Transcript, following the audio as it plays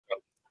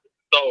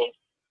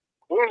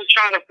were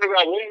trying to figure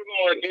out what we're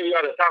going to give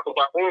y'all to talk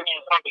about. What we're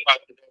going to talk about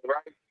today,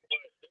 right? But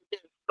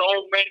there's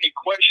so many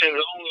questions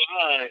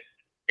online.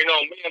 You know,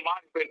 me and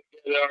Mike been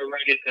together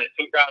already since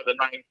 2019.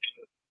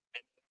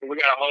 We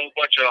got a whole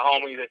bunch of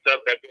homies and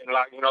stuff that been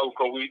like, you know,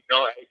 because we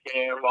know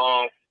AKM,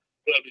 Club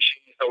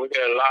Machine, so we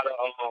get a lot of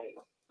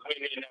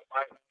women that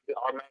write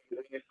our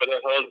magazines for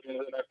their husbands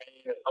and their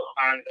men. And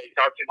sometimes they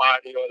talk to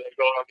somebody or they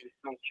go on these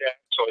group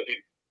chats or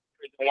these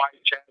prison white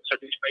chats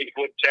or these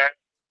Facebook chats.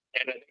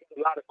 And there's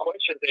a lot of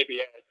questions they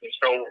be asking.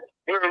 So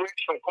we're reading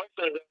some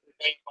questions that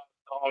they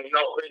about, you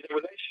know, crazy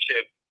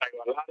relationships. Like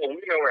a lot of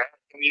women were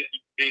asking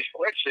these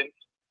questions.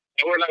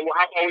 And we're like, well,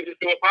 how about we just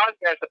do a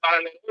podcast to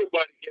find out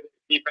everybody get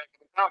feedback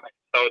in the comments?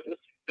 So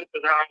this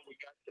is how we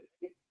got to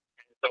this.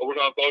 And so we're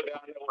gonna go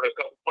down there with a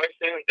couple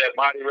questions that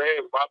Marty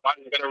read.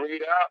 Marty's gonna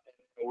read out,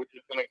 and we're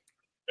just gonna,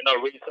 you know,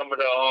 read some of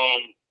the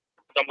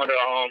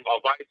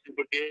advice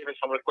people gave and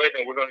some of the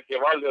questions. We're gonna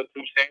give our little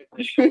 2 cents.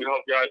 We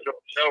hope y'all enjoy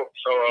the show.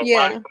 So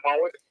yeah. Marty, come on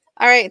with it.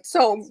 All right.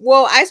 So,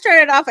 well, I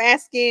started off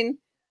asking,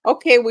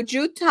 okay, would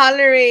you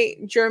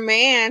tolerate your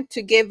man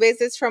to get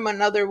visits from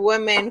another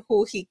woman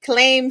who he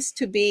claims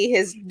to be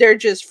they're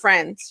just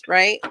friends,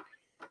 right?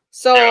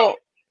 So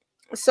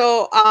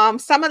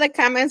some of the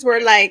comments were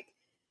like,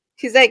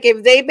 he's like,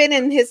 if they've been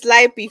in his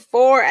life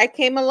before I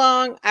came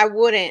along, I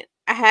wouldn't.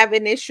 I have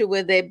an issue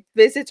with it.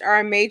 Visits are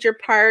a major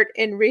part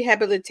in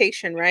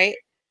rehabilitation, right?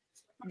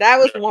 That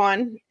was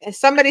one. And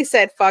somebody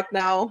said fuck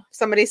no.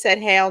 Somebody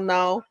said hell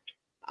no.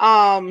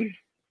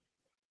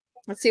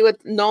 Let's see what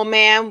no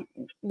man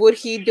would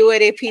he do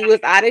it if he was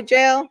out of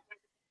jail?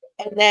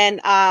 And then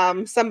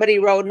somebody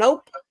wrote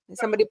nope.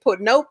 Somebody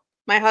put nope.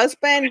 My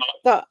husband,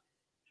 the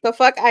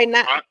fuck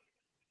I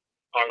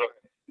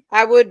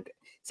would.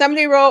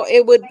 Somebody wrote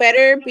it would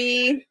better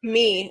be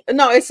me.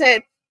 No, it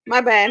said my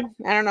bad.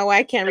 I don't know why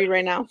I can't read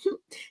right now.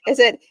 It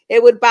said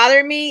it would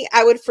bother me.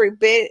 I would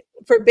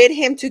forbid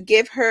him to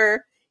give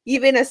her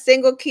even a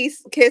single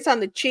kiss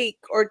on the cheek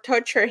or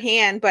touch her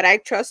hand, but I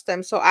trust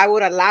him, so I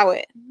would allow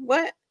it.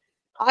 What?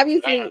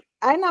 Obviously,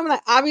 I know.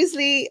 Like,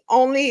 obviously,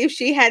 only if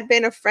she had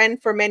been a friend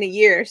for many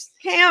years.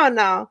 Hell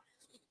no,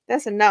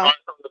 that's a no. So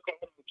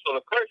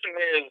the question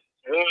is,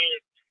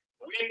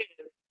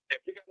 if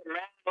you got a man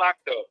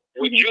locked up,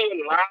 would you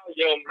allow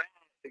your man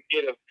to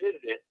get a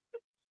visit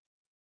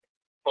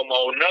from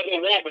another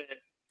woman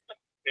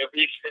if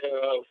he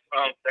says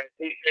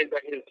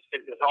that his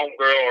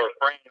homegirl or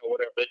friend or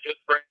whatever, they're just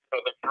friends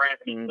or the friend?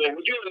 So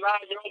would you allow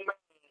your man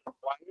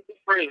while he's in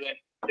prison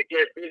to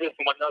get visits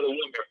from another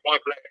woman?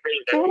 Point blank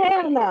period.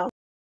 Hell no.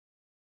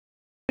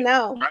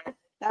 No. Right?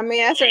 I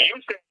mean, that's so you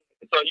want to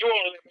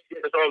let me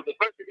get it? So the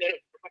question is,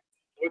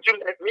 would you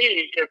let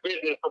me get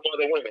visits from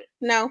other women?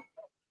 No.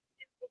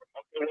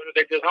 Okay, what if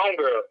they just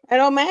homegirl? It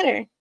don't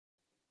matter.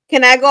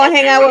 Can I go and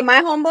hang out with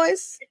my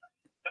homeboys?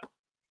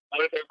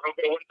 What if the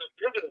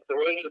business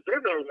related?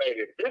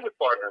 Business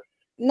partner?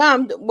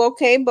 No,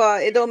 okay,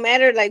 but it don't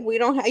matter. Like you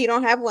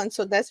don't have one,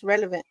 so that's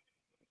relevant.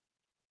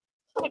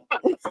 All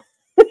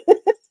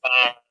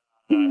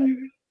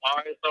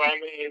right, so I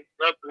mean,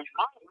 that's my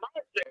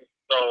thing.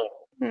 So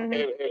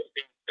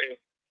if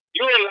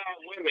you allow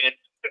women,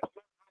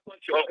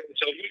 okay,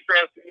 so you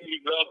trust me,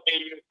 you love me,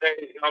 you say,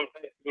 you know what I'm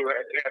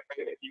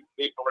saying, you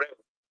speak or whatever.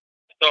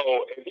 So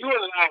if you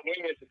allow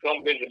women to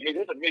come visit me,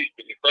 this is me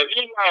speaking. So if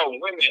you allow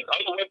women,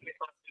 other women to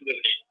come visit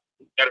me,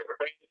 that are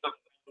friends,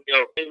 you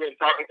know, even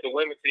talking to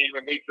women to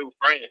even meet new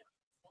friends.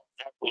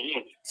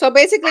 So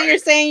basically, you're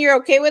saying you're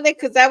okay with it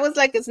because that was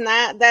like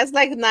that's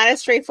like not a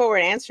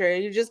straightforward answer.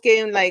 You're just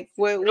getting like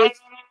what? You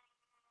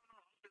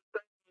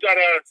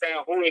gotta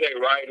understand who are they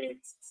writing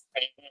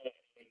and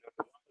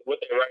what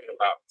they're writing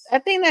about. I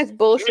think that's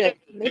bullshit.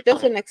 It's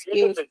just an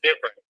excuse. This is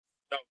different.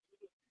 No,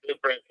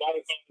 different.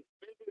 Phone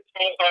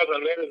calls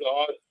and letters are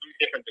all 3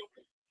 different things.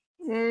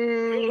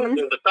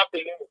 There's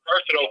something more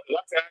personal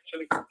because I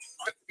can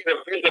get a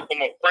visit from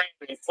a friend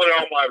and put it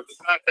on my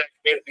contact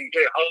list and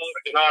get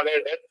hugs and all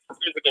that. That's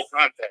physical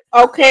contact.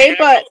 Okay,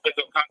 but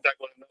physical contact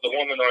with another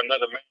woman or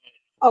another man.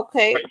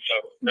 Okay.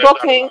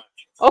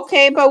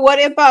 Okay, but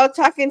what about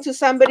talking to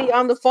somebody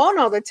on the phone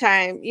all the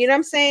time? You know what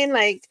I'm saying?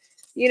 Like,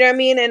 you know what I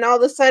mean? And all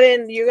of a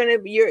sudden you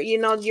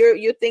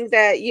think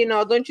that, you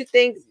know, don't you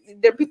think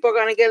that people are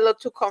gonna get a little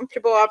too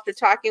comfortable after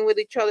talking with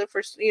each other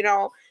for, you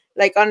know,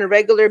 like on a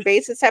regular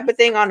basis type of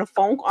thing on the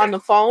phone,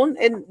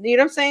 and you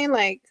know what I'm saying?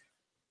 Like,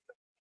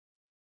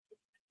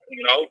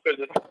 you know, because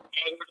the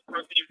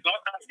person you talk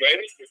to,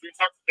 baby, if you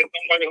talk to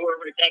somebody who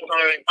already got on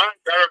their mind,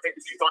 you gotta think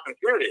you're talking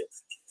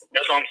serious.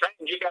 That's what I'm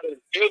saying. You gotta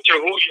filter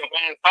who your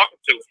man's talking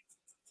to.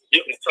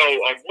 So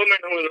a woman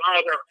who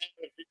allows her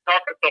man to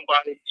talk to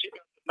somebody, she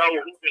got to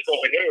know who this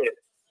woman is.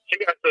 She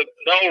got to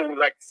know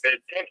like the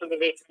intentions of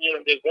this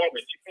man and this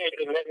woman. She can't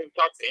just let him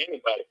talk to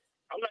anybody.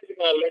 I'm not just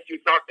gonna let you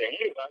talk to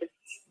anybody,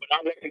 but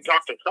I'm letting you talk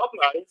to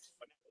somebody,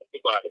 but not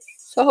everybody.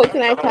 So who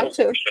can I talk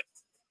to?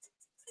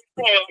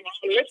 Well,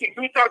 I'll let you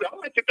talk to a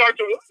lot of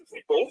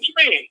people. What you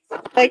mean?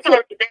 Like,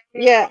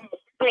 yeah.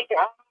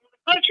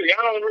 Country. I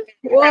don't really.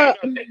 Well,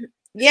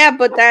 yeah,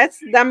 but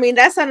that's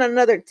on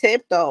another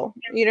tip, though.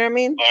 You know what I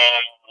mean?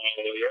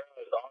 yeah.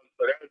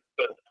 So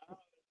that's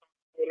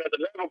another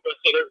level, but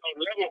so there's no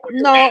level for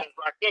your No, man is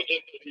locked up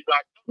just because he's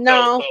locked up.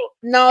 no, So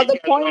no. he The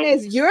got point no.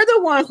 is, you're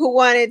the one who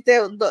wanted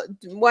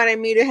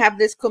me to have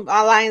this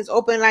alliance,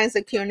 open lines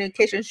of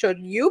communication. Should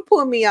you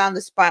put me on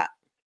the spot?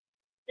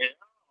 You know,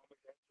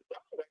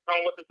 that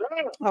come with the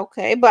job.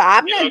 Okay, but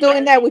I'm You know not what I'm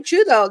doing that with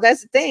you though.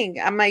 That's the thing.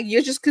 I'm like,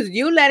 you're just because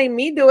you letting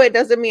me do it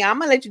doesn't mean I'm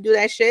gonna let you do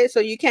that shit. So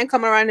you can't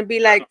come around and be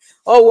like,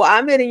 oh, well,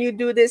 I'm letting you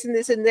do this and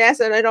this and that,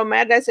 so it don't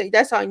matter.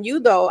 That's on you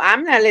though.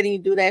 I'm not letting you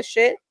do that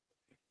shit.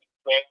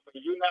 Well,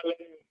 you're not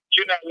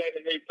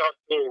letting me talk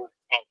to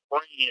a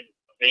friend.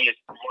 Then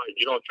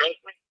you don't trust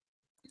me.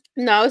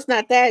 No, it's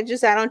not that. It's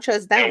just I don't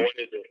trust And them. what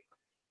is it?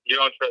 You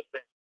don't trust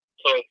them.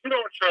 So if you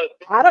don't trust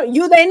them, I don't.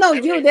 You. They know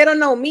you. They don't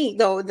know me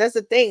though. That's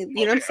the thing.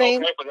 You know what I'm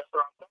saying? Okay, but that's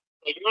what I'm saying.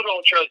 If you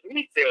don't trust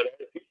me, still,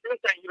 if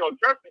you're saying you don't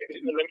trust me,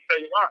 then let me tell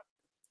you why.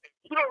 If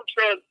you don't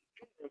trust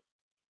me,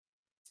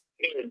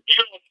 then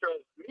you don't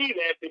trust me,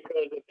 then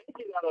because if they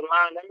get out of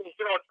line, that means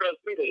you don't trust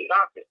me to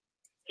stop it.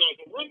 So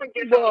if a woman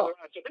gets out of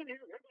line, so then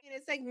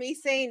it's like me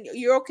saying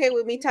you're okay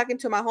with me talking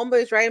to my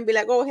homeboys, right? And be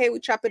like, oh, hey, we're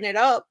chopping it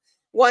up.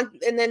 One,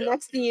 and then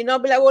next thing you know,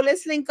 be like, well,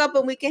 let's link up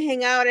and we can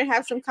hang out and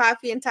have some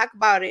coffee and talk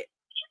about it.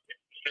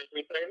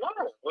 we say no.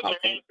 What you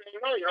mean say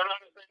no? You don't know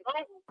how to say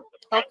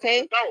no.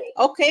 Okay.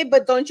 No. Okay,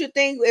 but don't you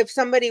think if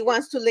somebody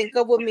wants to link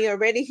up with me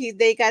already,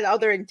 they got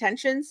other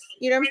intentions?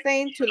 You know what I'm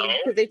saying?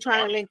 Because they're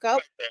trying to link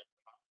up.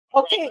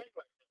 Okay.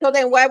 So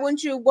then why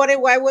wouldn't you?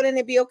 Why wouldn't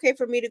it be okay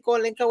for me to go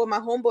link up with my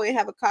homeboy and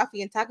have a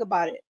coffee and talk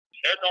about it?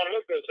 That don't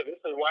look good. So this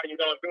is why you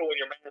don't do it when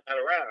your man's not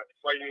around. It's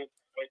why when your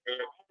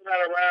man's not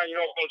around, you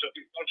don't go to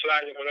be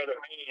socializing with other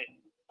men in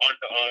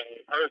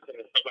person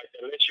and stuff like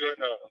that. Unless you're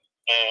in a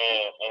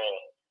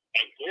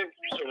group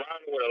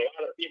surrounded with a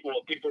lot of people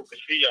where people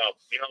can see y'all.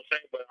 You know what I'm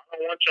saying? But I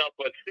don't want y'all.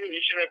 But still, you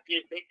shouldn't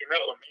be thinking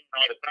up with men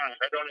all the time.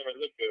 That don't even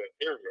look good.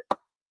 Period.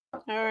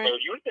 All right. So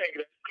you think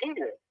that's cool?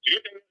 Do you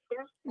think that's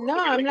cool? No,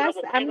 I'm not.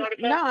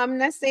 I'm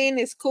not saying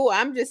it's cool.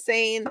 I'm just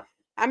saying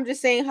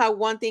how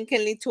one thing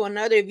can lead to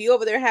another. If you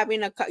over there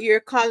having you're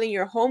calling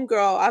your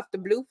homegirl off the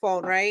blue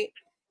phone, right?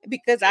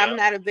 Because I'm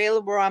not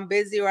available, or I'm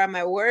busy, or I'm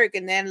at work,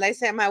 and then let's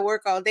say I'm at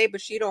work all day, but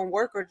she don't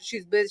work, or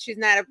she's busy,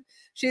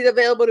 she's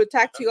available to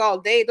talk to you all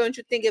day. Don't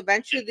you think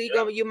eventually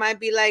you might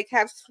be like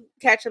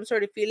catch some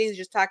sort of feelings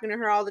just talking to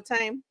her all the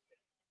time?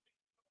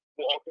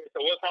 Well, okay,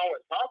 so what's wrong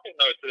with talking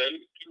though today?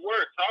 You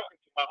were talking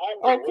to my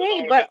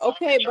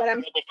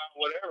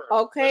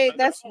homegirl.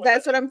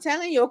 That's what I'm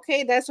telling you.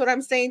 Okay, that's what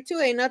I'm saying too.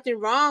 Ain't nothing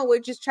wrong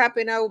with just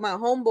chopping out with my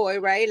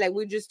homeboy, right? Like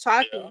we're just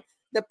talking. Yeah.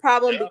 The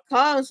problem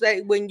becomes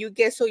that when you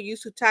get so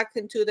used to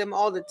talking to them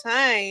all the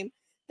time,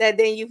 that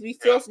then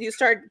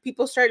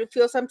people start to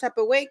feel some type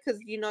of way because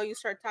you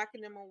start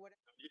talking to them or whatever.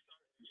 You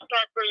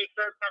start feeling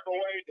some type of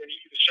way, then you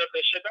need to shut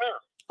that shit down.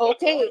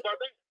 Okay.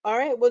 All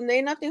right. Well,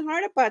 there's nothing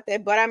hard about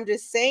that, but I'm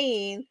just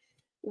saying,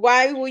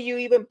 why will you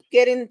even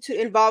get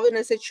involved in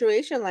a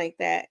situation like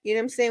that? You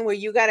know what I'm saying? Where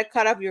you got to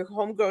cut off your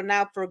homegirl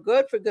now for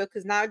good,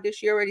 because now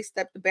she already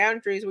stepped the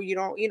boundaries where you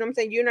don't, you know what I'm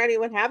saying? You're not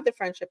even have the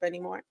friendship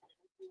anymore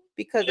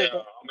because of it. I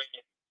mean,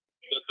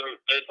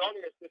 it's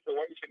only a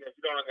situation if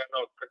you don't have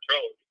no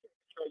control. You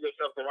can control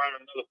yourself around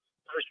another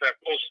person that's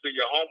supposed to be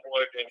your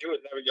homeboy, and you was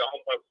never your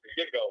homeboy from the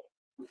get-go.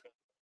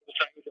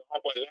 Your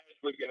homeboy last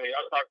week, and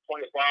y'all talk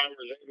 24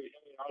 hours every day,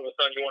 and all of a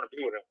sudden you want to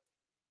be with him.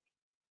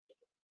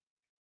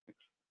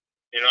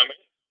 You know what I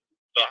mean?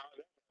 So how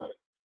is that?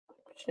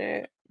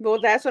 Shit.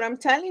 Well, that's what I'm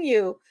telling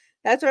you.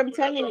 That's what I'm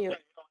telling you.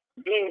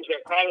 Dudes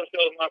that call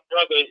themselves my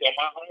brothers or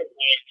my homeboys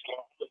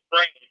or my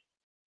friends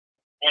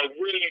are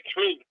really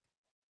true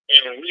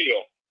and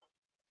real,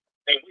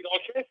 and we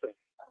don't trust them.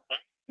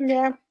 Right?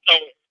 Yeah. So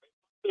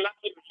allow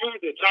you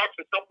to talk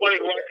to somebody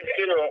who I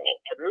consider a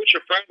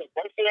mutual friend of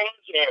both of us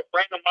or a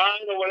friend of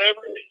mine or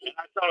whatever, and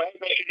I tell her, hey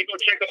man, can you go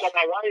check up on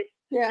my wife?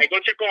 Yeah. And go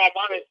check on my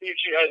mom and see if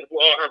she has her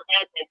car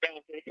broke down.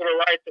 Can you give her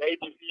a ride to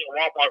ATC and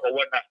Walmart or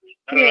whatnot?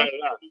 Yeah.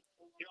 You know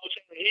what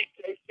I'm saying? He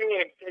takes you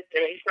and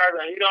he starts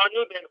to hit on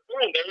you, then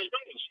boom, there he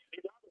goes.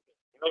 You know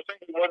what I'm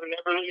saying? He wasn't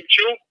never really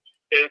true.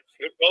 It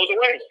goes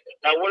away.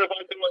 Now what if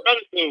I do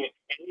another dude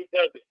and he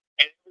does it?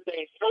 And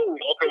everything's true.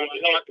 Okay, well, I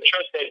know I can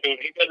trust that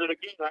dude. He does it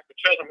again. I can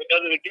trust him. He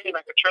does it again.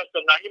 I can trust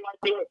him. Now, he might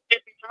do it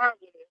 50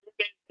 times and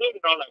everything's good.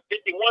 And on like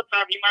 51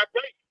 times, he might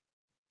break.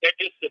 That's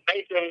just the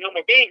nature of a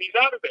human being. He's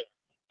out of there.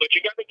 But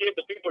you got to give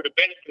the people the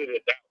benefit of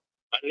the doubt.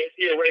 Unless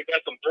he already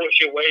got some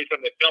bullshit ways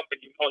from the jump and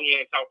you know he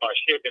ain't talking about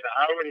shit. And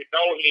I already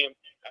know him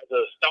as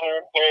a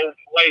stone cold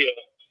player,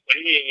 but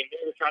he ain't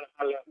never trying to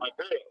holler at my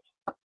girls.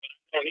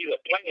 So he's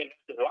a player,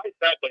 that's his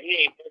lifestyle, but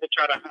he ain't never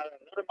tried to holler at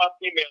none of my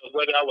females,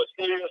 whether I was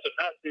serious or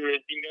not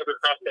serious. He never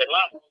crossed that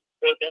line.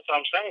 Well, that's what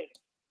I'm saying.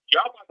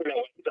 Y'all might be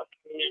like,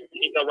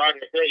 he's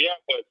around here, yeah,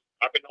 but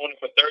I've been knowing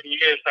him for 30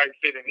 years, type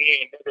shit, and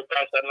he ain't never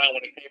crossed that line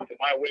when it came to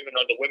my women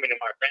or the women in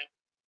my family.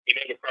 He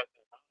never crossed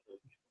that line.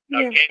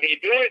 Now, can he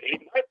do it? He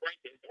might break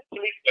it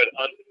eventually, but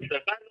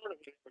since I know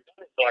him, he's never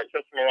done it, so I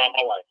trust him around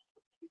my life.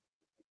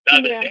 Now,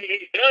 the day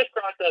he does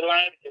cross that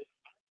line, it's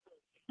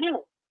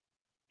you.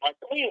 My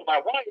queen,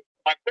 my wife,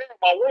 my girl,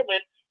 my woman,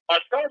 my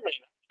servant.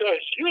 I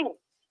trust you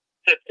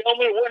to tell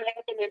me what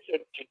happened and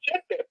to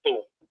check that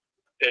fool.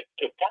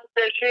 To park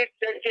that shit,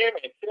 check him,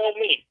 and tell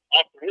me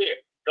off the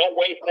rip. Don't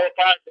wait 4 or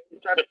 5 days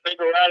trying to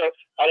figure out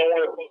I don't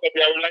want to fuck up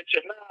your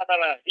relationship.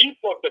 Nah. He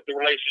fucked up the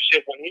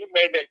relationship when he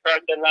made that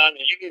crack that line,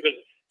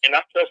 and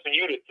I'm trusting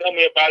you to tell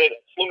me about it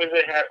as soon as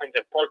it happens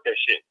and park that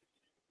shit.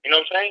 You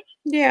know what I'm saying?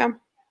 Yeah.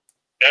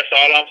 That's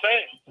all I'm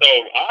saying. So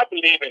I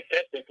believe in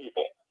testing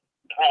people.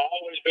 I've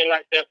always been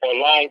like that for a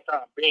long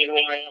time. Being who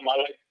I am,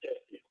 I like to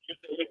test you. You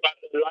say you about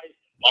that life,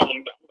 I'm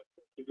going to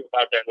test you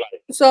about that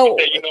life. So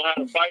you say you know how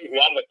to fight,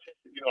 well, I'm going to test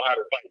you know how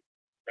to fight.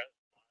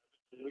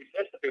 We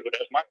test the people.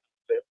 That's my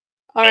concept.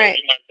 All right.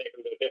 You might think a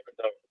little different,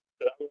 though.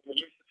 Because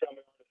you used to tell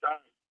me all the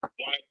time,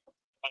 why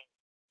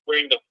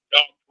bring the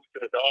dog to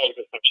the dogs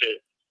or some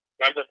shit.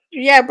 Remember?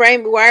 Yeah,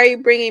 Brian, why are you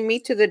bringing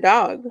me to the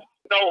dog? You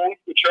know who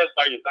you trust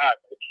by your side.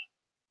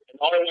 And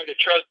the only way to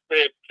trust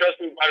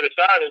me by the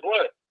side is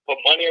what? Put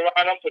money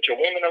around them, put your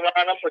women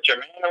around them, put your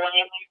man around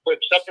them,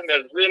 put something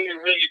that's really,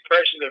 really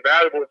precious and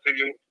valuable to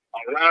you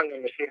around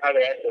them and see how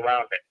they act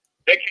around it.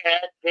 They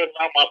can't act good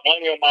around my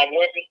money or my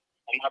women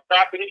or my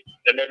property,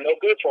 then they're no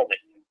good for me.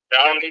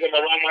 I don't need them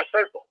around my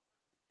circle.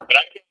 But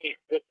I can't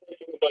just take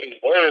anybody's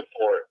word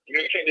for it. You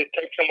can't just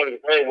take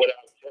somebody's word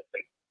without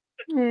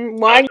testing.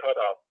 Why? Cut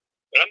off.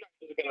 But I'm not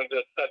just going to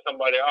just set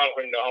somebody off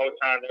and the whole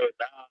time they were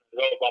down and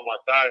go by my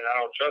side and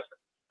I don't trust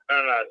them.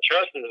 No.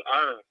 Trust is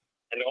earned.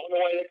 And the only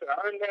way they can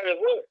earn that is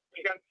what?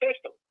 You got to test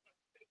them.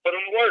 Put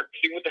them to work.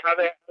 See how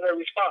they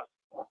respond.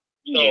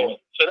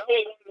 So that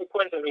was one of the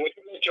questions. When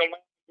you let your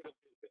mind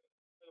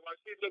while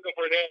she's looking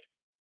for that,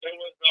 there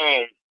was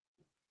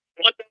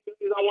one thing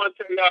I want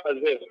to tell y'all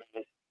is this,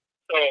 man.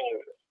 So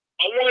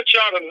I want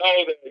y'all to know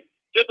that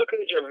just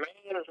because your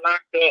man is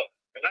locked up,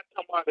 and I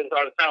talk about this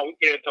all the time, we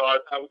get into all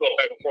the time, we go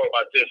back and forth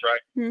about this,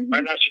 right? Mm-hmm.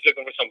 Right now she's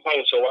looking for some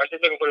posts, so while she's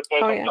looking for the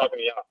posts, I'm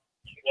talking to y'all.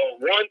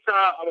 Well, one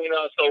time,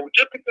 so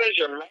just because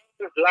your man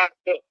is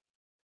locked up,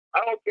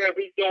 I don't care if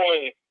he's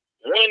doing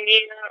 1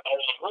 year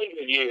or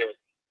 100 years,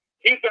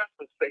 he got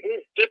to say,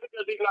 just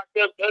because he's locked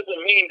up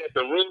doesn't mean that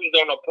the rules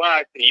don't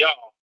apply to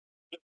y'all.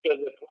 Just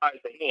because it applies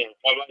to him.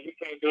 Or like, you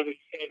can't do this,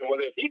 you can't do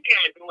it. If he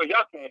can't do it,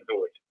 y'all can't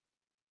do it.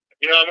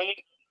 You know what I mean?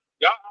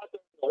 Y'all out there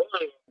in the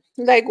world.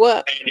 Like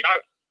what? And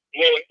y'all,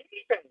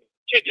 anything.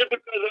 Just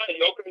because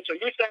okay, so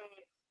you're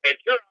saying that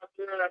you're out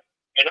there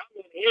and I'm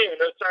in here and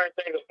there's certain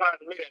things apply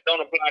to me that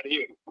don't apply to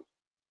you.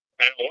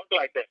 And it don't work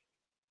like that.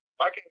 If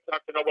I can't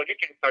talk to nobody, you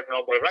can't talk to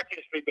nobody. If I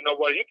can't speak to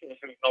nobody, you can't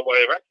speak to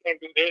nobody. If I can't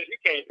do this, you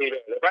can't do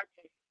that. If I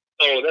can't,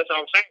 so that's what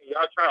I'm saying.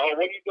 Y'all trying,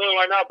 what are you doing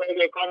right now,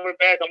 baby? Call me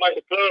back. I'm at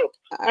the club.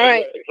 All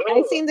right.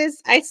 I seen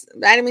this. I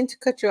didn't mean to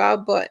cut you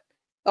out, but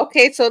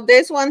okay. So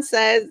this one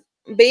says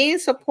being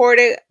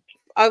supportive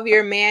of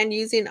your man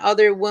using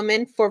other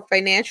women for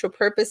financial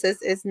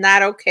purposes is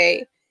not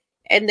okay.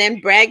 And then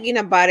bragging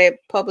about it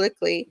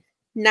publicly.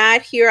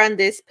 Not here on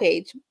this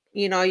page.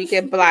 You know, you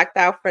get blocked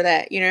out for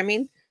that. You know what I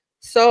mean?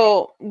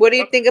 So what do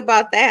you think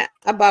about that?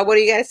 About what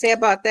do you got to say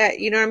about that?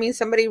 You know what I mean?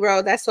 Somebody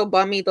wrote, that's so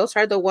bummy. Those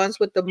are the ones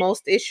with the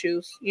most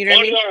issues. You know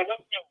what I mean?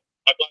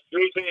 About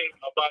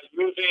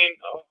using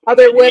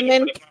other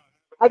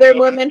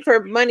women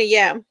for money.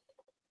 Yeah.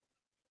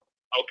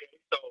 Okay.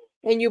 So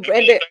and you well,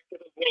 that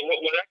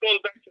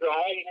goes back to the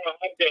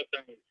homegirl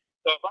thing.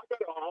 So if I got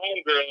a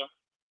homegirl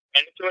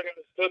and it's already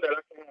understood that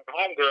I can have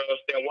homegirls,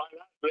 then why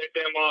not let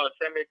them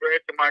send me bread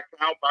to my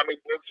account, buy me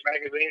books,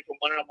 magazines, for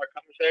money on my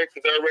commissary?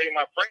 Because they're already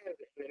my friends.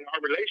 In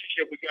our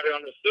relationship, we got it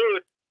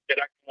understood that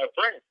I can have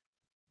friends.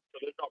 So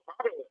there's no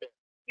problem with that.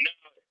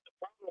 Now, the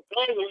problem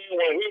comes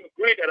when we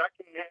agree that I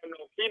can't have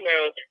no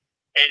females,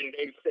 and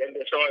they said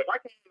that. So if I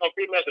can't have no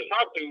females to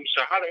talk to,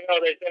 so how the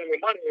hell are they sending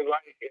me money if I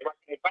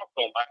can't talk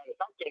to them? I have to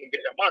talk to them to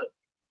get their money.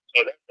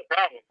 So that's the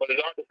problem. But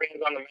it all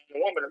depends on the man and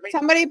woman.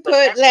 Somebody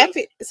put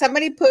Leffy.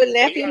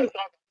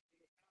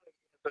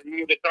 So you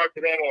either talk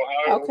to them or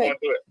however you want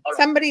to do it.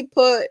 Somebody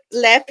put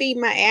Leffy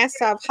my ass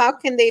off. How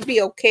can they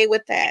be okay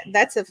with that?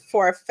 That's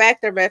for a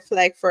fact a red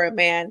flag for a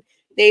man.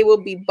 They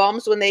will be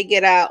bums when they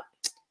get out.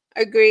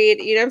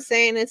 Agreed. You know what I'm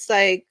saying? It's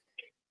like,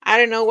 I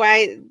don't know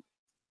why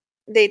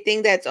they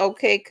think that's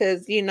okay,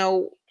 because, you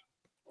know,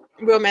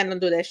 real men don't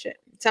do that shit.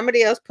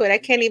 Somebody else put, I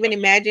can't even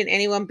imagine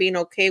anyone being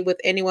okay with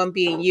anyone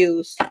being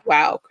used.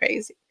 Wow,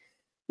 crazy.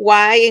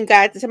 Why in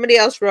God? Somebody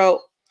else wrote,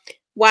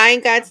 why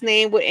in God's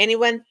name would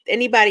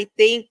anybody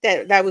think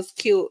that was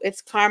cute?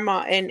 It's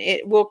karma, and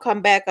it will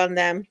come back on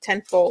them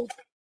tenfold.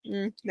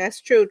 That's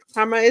true.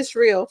 Karma is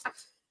real.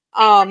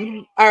 All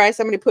right.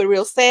 Somebody put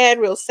real sad.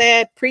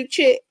 Preach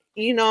it.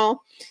 You know.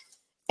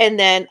 And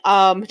then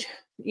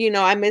you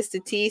know, I missed the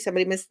T.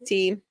 Somebody missed the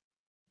T.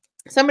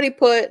 Somebody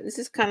put, this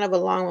is kind of a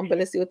long one, but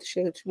let's see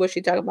what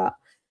she talking about.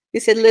 He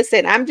said,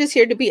 listen, I'm just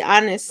here to be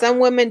honest. Some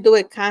women do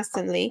it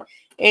constantly,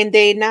 and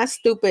they not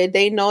stupid.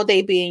 They know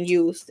they being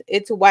used.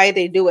 It's why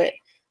they do it.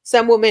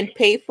 Some women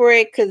pay for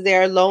it because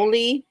they're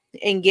lonely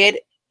and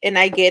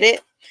I get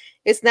it.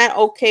 It's not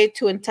okay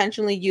to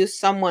intentionally use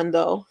someone,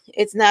 though.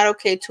 It's not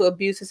okay to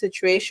abuse a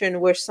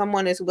situation where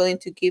someone is willing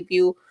to give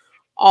you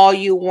all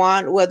you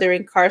want, whether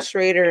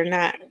incarcerated or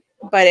not.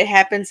 but it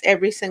happens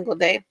every single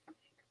day.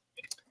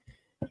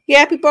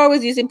 Yeah, people are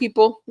always using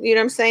people. You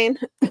know what I'm saying?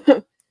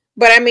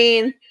 But I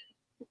mean,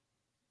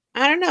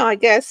 I don't know. I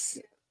guess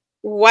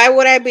why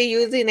would I be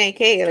using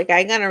AK? Like I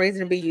ain't got no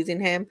reason to be using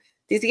him.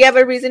 Does he have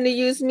a reason to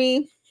use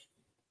me?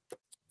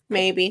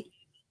 Maybe.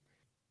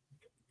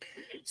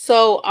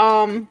 So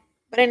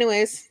but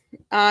anyways,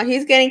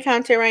 he's getting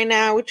content right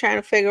now. We're trying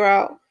to figure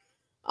out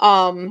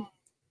um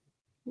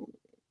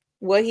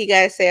what he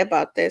gotta say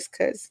about this,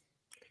 because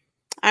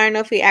I don't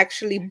know if he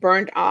actually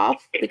burned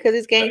off because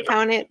he's getting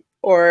counted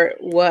or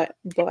what,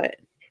 but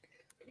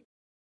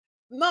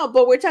no,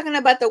 but we're talking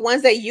about the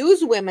ones that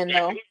use women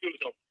though.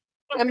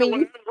 I mean,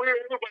 everybody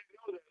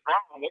knows it's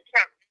wrong. What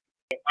kind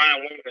of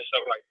find women and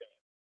stuff like that?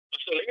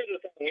 So here's the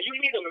thing: when you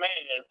meet a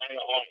man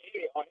on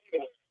anywhere,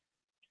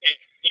 and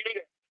you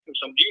need to ask him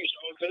some views,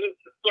 because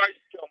it's like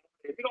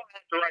if you don't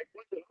ask the right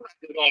question, you're not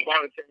just gonna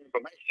volunteer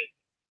information.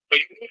 So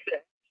you need to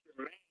ask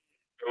the man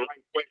the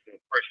right question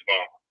first of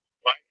all,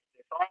 right?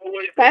 It's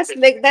always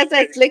that's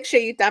that slick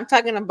shit I'm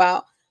talking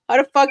about. How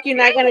the fuck you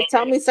not gonna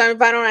tell me something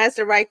if I don't ask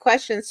the right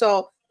question?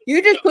 So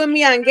you just put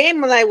me on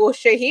game. I'm like, well,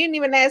 shit, he didn't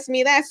even ask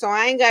me that, so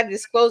I ain't gotta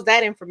disclose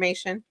that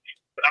information.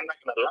 But I'm not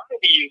gonna lie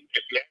to you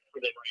if you ask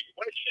for the right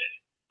question.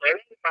 That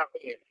ain't about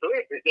being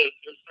slick. It's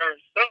just certain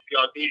stuff,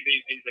 y'all. These,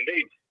 and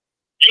these.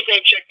 You go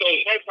check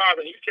those profiles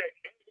and you check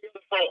every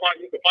other profile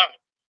you can find.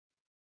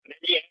 And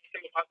then you ask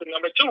them about the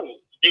number two.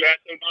 You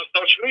ask them about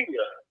social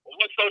media. Well,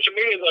 what social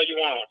medias are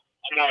you on?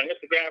 I'm on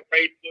Instagram,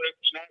 Facebook,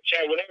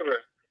 Snapchat,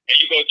 whatever. And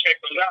you go check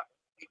those out.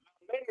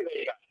 How many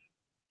they got?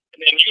 And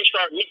then you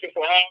start looking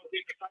for all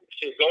these type of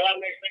shit. Go on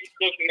their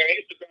Facebook and their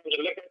Instagram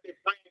and look at their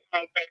friend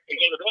contacts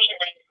and go to those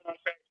friend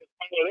contacts and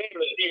follow them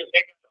to see if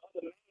they got the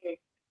other name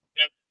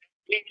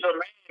that your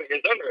man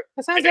is under.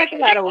 That sounds like a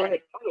lot of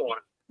work.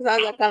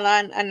 Sounds like a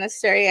lot of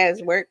unnecessary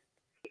as work.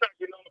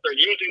 You know, they're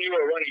using you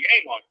or running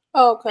game on.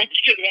 Oh, okay. You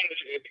just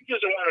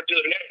want to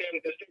just let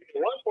them just stick to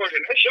one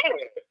portion. That's your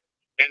ass.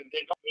 And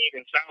then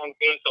it sounds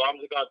good, so I'm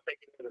just gonna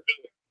take it as a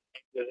good.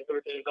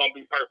 Everything's gonna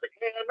be perfect.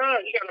 Man, no,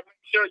 you gotta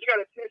make sure you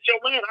gotta test your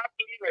man. I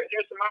believe in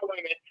testing my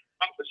women.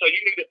 So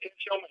you need to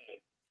test your man.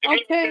 If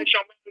okay. You test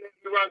your man,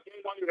 you run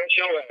game on you. That's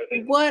your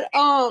ass. What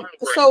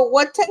so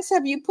what tests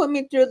have you put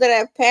me through that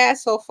I've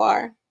passed so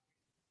far?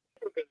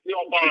 Because you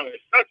don't follow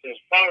instructions.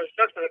 Follow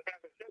instructions and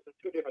pass instructions are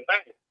two different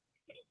things.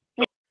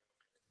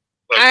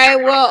 I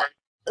will,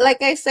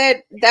 like I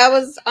said, that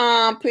was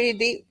pretty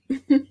deep.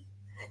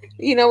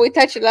 You know, we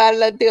touched a lot of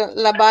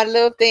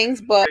little things,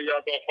 but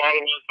y'all go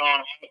follow us on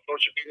all the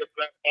social media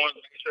platforms.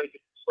 Make sure you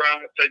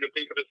subscribe. Tell your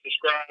people to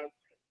subscribe,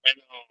 and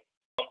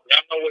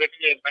y'all know what it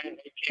is, man.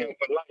 They kill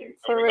for life.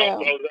 For real.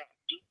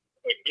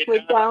 We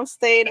don't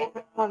stay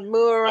down,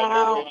 move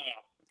around.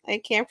 They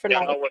can't for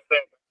life. Y'all know what's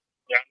up.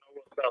 Y'all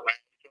know what's up, man.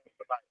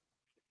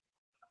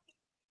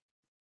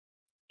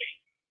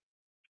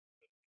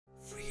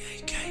 Free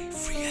AK,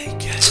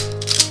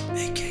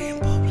 AK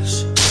and Publish.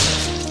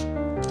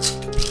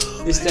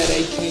 It's that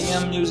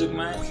AKM music,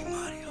 man.